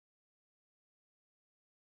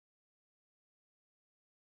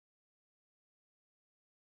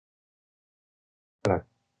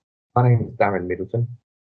My name is Darren Middleton,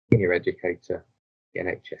 senior educator at the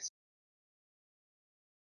NHS.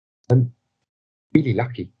 I'm really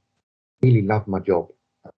lucky, really love my job.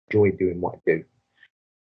 I enjoy doing what I do.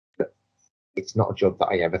 But it's not a job that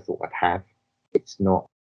I ever thought I'd have. It's not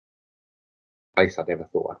a place I'd ever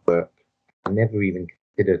thought I'd work. I never even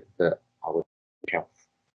considered that I would health.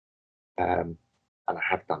 And I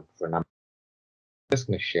have done for a number. I'm just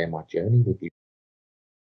going to share my journey with you.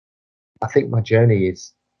 I think my journey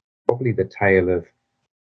is probably the tale of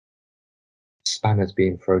spanners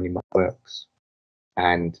being thrown in my works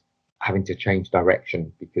and having to change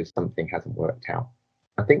direction because something hasn't worked out.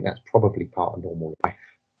 I think that's probably part of normal life,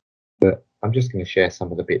 but I'm just going to share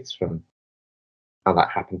some of the bits from how that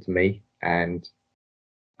happened to me and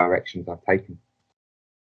directions I've taken.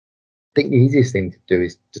 I think the easiest thing to do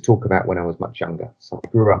is to talk about when I was much younger. So I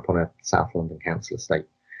grew up on a South London council estate,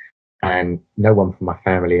 and no one from my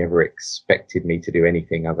family ever expected me to do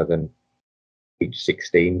anything other than age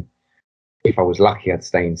 16. If I was lucky, I'd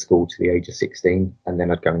stay in school to the age of 16, and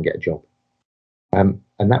then I'd go and get a job. And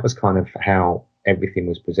that was kind of how everything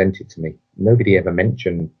was presented to me. Nobody ever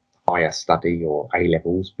mentioned higher study or A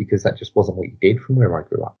levels because that just wasn't what you did from where I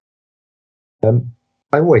grew up.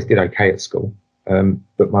 I always did okay at school,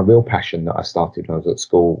 but my real passion that I started when I was at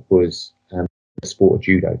school was the sport of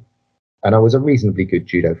judo. And I was a reasonably good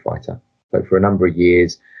judo fighter. So for a number of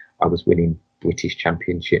years, I was winning British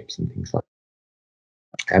championships and things like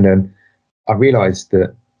that. And I realized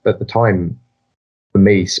that at the time, for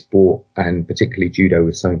me, sport and particularly judo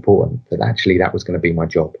was so important that actually that was going to be my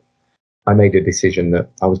job. I made a decision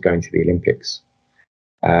that I was going to the Olympics.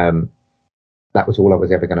 That was all I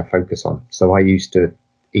was ever going to focus on. So I used to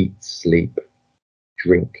eat, sleep,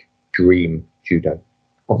 drink, dream judo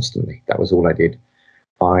constantly. That was all I did.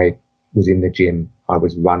 I was in the gym. I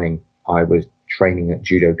was running. I was training at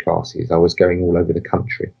judo classes. I was going all over the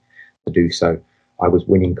country to do so. I was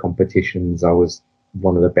winning competitions. I was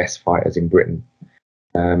one of the best fighters in Britain.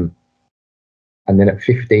 And then at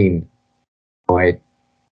 15, my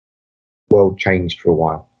world changed for a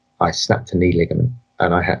while. I snapped a knee ligament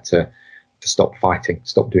and I had to stop fighting,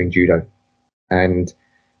 stop doing judo. And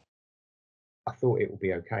I thought it will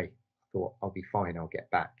be okay. I thought I'll be fine. I'll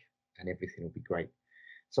get back and everything will be great.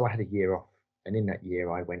 So I had a year off. And in that year,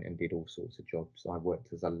 I went and did all sorts of jobs. I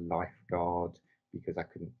worked as a lifeguard because I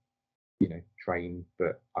couldn't, train,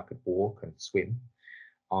 but I could walk and swim.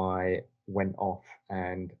 I went off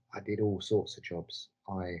and I did all sorts of jobs.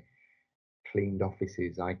 I cleaned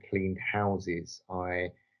offices, I cleaned houses.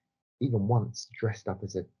 I even once dressed up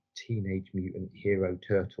as a teenage mutant hero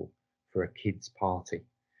turtle for a kid's party.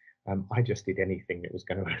 I just did anything that was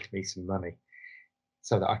going to earn me some money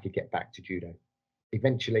so that I could get back to judo.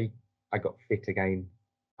 Eventually, I got fit again.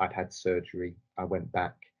 I'd had surgery. I went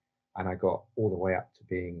back and I got all the way up to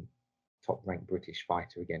being top ranked British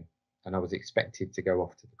fighter again. And I was expected to go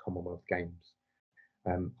off to the Commonwealth Games.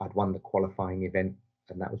 I'd won the qualifying event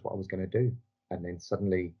and that was what I was going to do. And then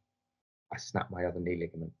suddenly I snapped my other knee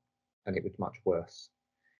ligament and it was much worse.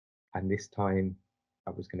 And this time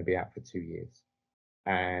I was going to be out for 2 years.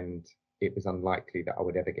 And it was unlikely that I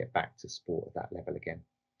would ever get back to sport at that level again.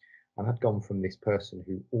 And I'd gone from this person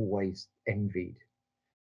who always envied,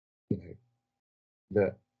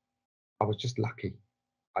 that I was just lucky.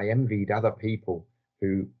 I envied other people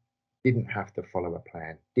who didn't have to follow a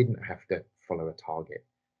plan, didn't have to follow a target.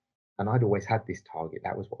 And I'd always had this target.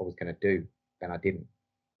 That was what I was going to do. And I didn't.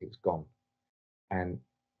 It was gone. And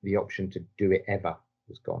the option to do it ever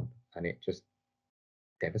was gone. And it just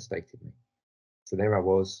devastated me. So there I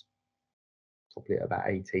was, probably at about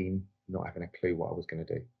 18, not having a clue what I was going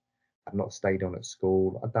to do. I'd not stayed on at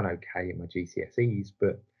school. I'd done okay in my GCSEs,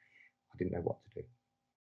 but I didn't know what to do.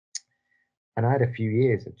 And I had a few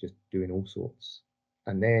years of just doing all sorts.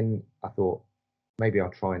 And then I thought, maybe I'll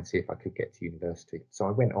try and see if I could get to university. So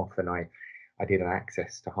I went off and I did an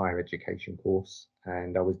access to higher education course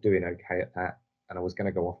and I was doing okay at that. And I was going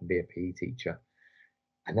to go off and be a PE teacher.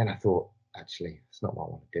 And then I thought, actually, it's not what I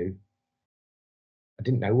want to do. I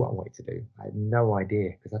didn't know what I wanted to do. I had no idea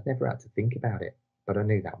because I'd never had to think about it, but I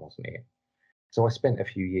knew that wasn't it. So I spent a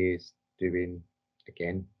few years doing,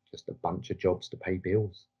 again, just a bunch of jobs to pay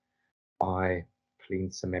bills. I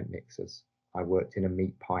cleaned cement mixers. I worked in a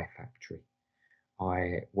meat pie factory.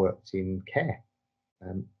 I worked in care.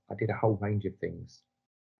 I did a whole range of things.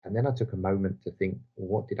 And then I took a moment to think, well,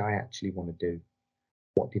 what did I actually want to do?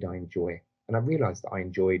 What did I enjoy? And I realized that I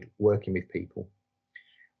enjoyed working with people.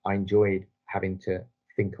 I enjoyed having to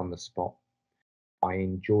think on the spot. I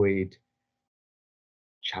enjoyed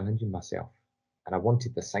challenging myself. And I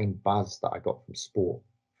wanted the same buzz that I got from sport,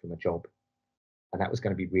 from a job. And that was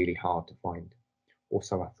going to be really hard to find. or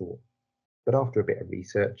so I thought. But after a bit of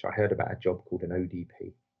research, I heard about a job called an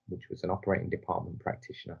ODP, which was an operating department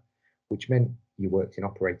practitioner, which meant you worked in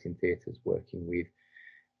operating theatres, working with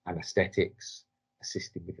anaesthetics,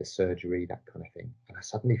 assisting with the surgery, that kind of thing. And I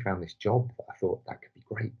suddenly found this job that I thought that could be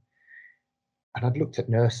great. And I'd looked at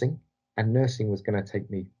nursing, and nursing was going to take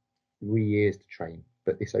me 3 years to train,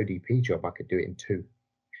 but this ODP job, I could do it in 2.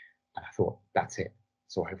 And I thought, that's it.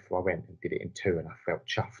 So I went and did it in 2, and I felt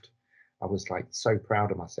chuffed. I was like so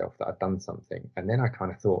proud of myself that I'd done something. And then I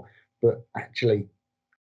kind of thought, but actually,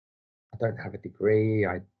 I don't have a degree.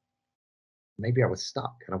 Maybe I was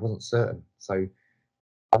stuck and I wasn't certain. So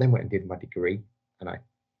I then went and did my degree, and I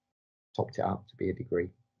topped it up to be a degree.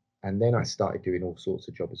 And then I started doing all sorts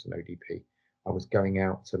of jobs as an ODP. I was going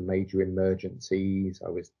out to major emergencies. I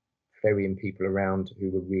was ferrying people around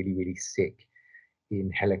who were really, really sick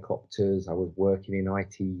in helicopters. I was working in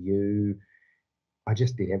ITU. I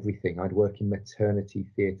just did everything. I'd work in maternity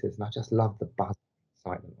theatres, and I just loved the buzz and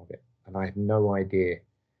excitement of it. And I had no idea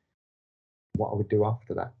what I would do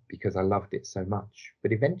after that because I loved it so much.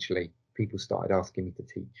 But eventually, people started asking me to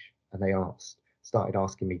teach, and they started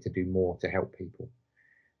asking me to do more to help people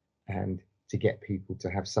and to get people to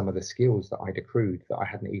have some of the skills that I'd accrued that I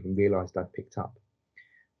hadn't even realised I'd picked up.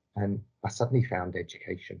 And I suddenly found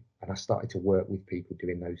education, and I started to work with people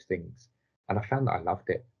doing those things. And I found that I loved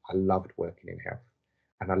it. I loved working in health,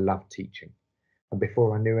 and I loved teaching. And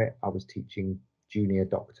before I knew it, I was teaching junior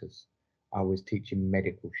doctors. I was teaching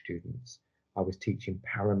medical students. I was teaching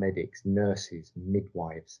paramedics, nurses,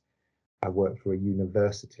 midwives. I worked for a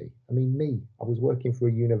university. I mean, I was working for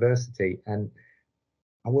a university, and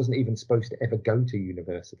I wasn't even supposed to ever go to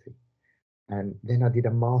university. And then I did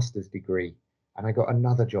a master's degree, and I got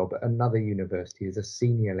another job at another university as a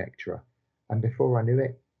senior lecturer. And before I knew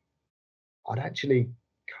it, I'd actually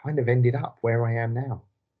kind of ended up where I am now.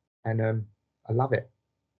 And I love it,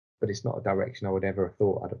 but it's not a direction I would ever have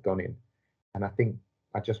thought I'd have gone in. And I think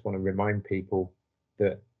I just want to remind people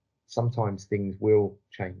that sometimes things will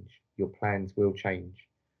change. Your plans will change.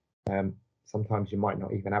 Sometimes you might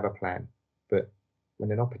not even have a plan, but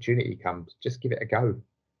when an opportunity comes, just give it a go.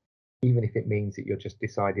 Even if it means that you're just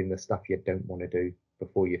deciding the stuff you don't want to do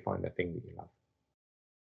before you find the thing that you love.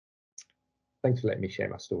 Thanks for letting me share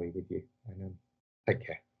my story with you, and take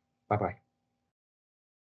care. Bye-bye.